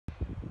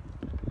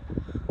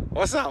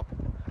What's up?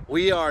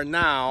 We are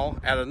now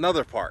at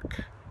another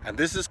park, and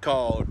this is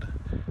called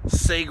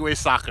Segway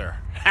Soccer.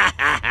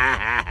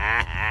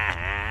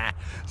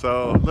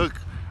 So look,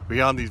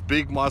 we're on these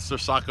big monster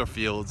soccer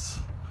fields.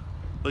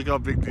 Look how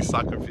big these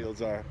soccer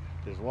fields are.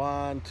 There's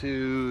 1,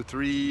 2,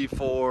 3,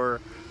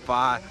 4,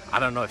 5. I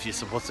don't know if you're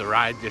supposed to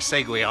ride your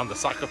Segway on the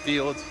soccer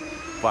fields,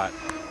 but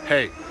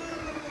hey,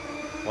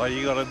 what are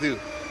you gonna do?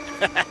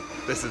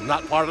 This is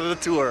not part of the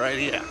tour right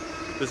here.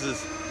 This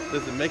is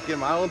making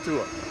my own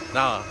tour.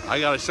 Now, I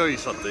gotta show you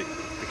something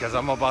because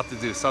I'm about to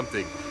do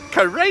something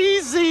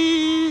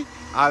crazy.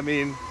 I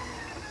mean,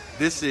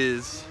 this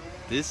is,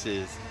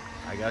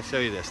 I gotta show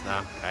you this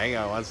now. Hang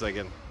on one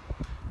second.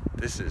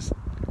 This is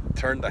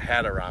turn the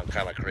hat around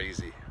kind of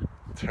crazy.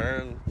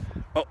 Turn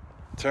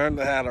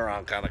the hat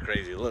around kind of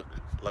crazy. Look,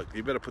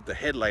 you better put the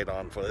headlight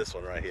on for this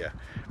one right here.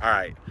 All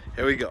right,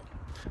 here we go.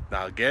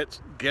 Now get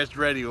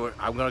ready.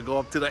 I'm gonna go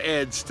up to the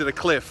edge, to the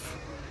cliff,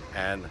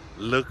 and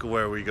look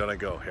where we're gonna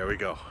go. Here we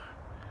go.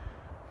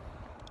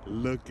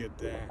 Look at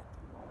that.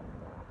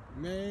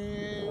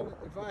 Man,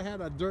 if I had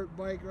a dirt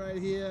bike right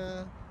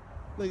here,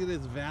 look at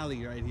this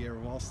valley right here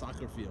of all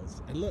soccer fields.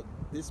 And look,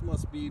 this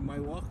must be my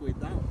walkway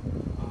down.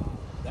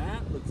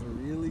 That looks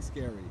really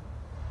scary.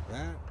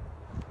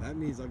 That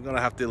means I'm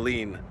gonna have to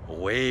lean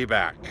way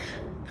back.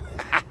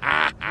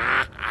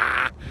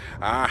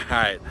 All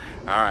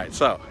right,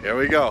 so here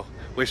we go.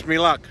 Wish me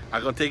luck.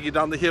 I'm gonna take you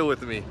down the hill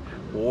with me.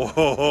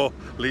 Whoa,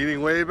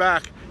 leaning way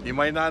back. You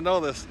might not know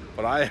this,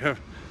 but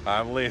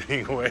I'm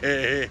leaning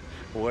way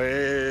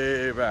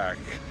back.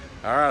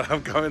 All right,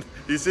 I'm coming.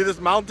 You see this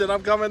mountain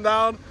I'm coming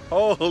down?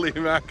 Holy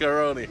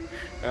macaroni.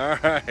 All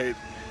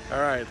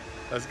right,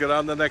 let's go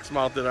down the next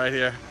mountain right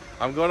here.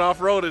 I'm going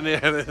off-roading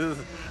here.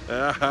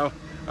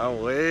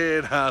 I'm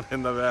way down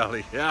in the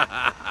valley.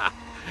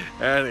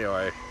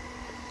 Anyway,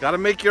 gotta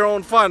make your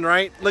own fun,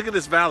 right? Look at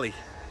this valley.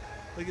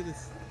 Look at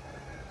this.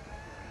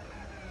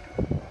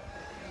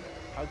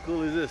 How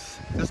cool is this?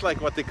 Just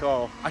like what they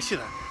call, I should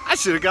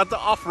have got the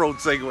off-road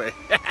Segway.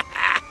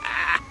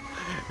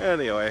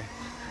 Anyway,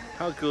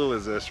 how cool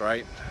is this,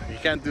 right? You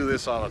can't do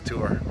this on a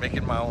tour.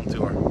 Making my own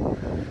tour.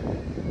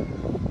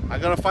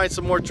 I'm gonna find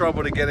some more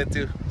trouble to get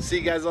into. See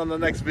you guys on the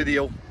next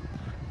video.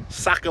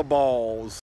 Soccer balls.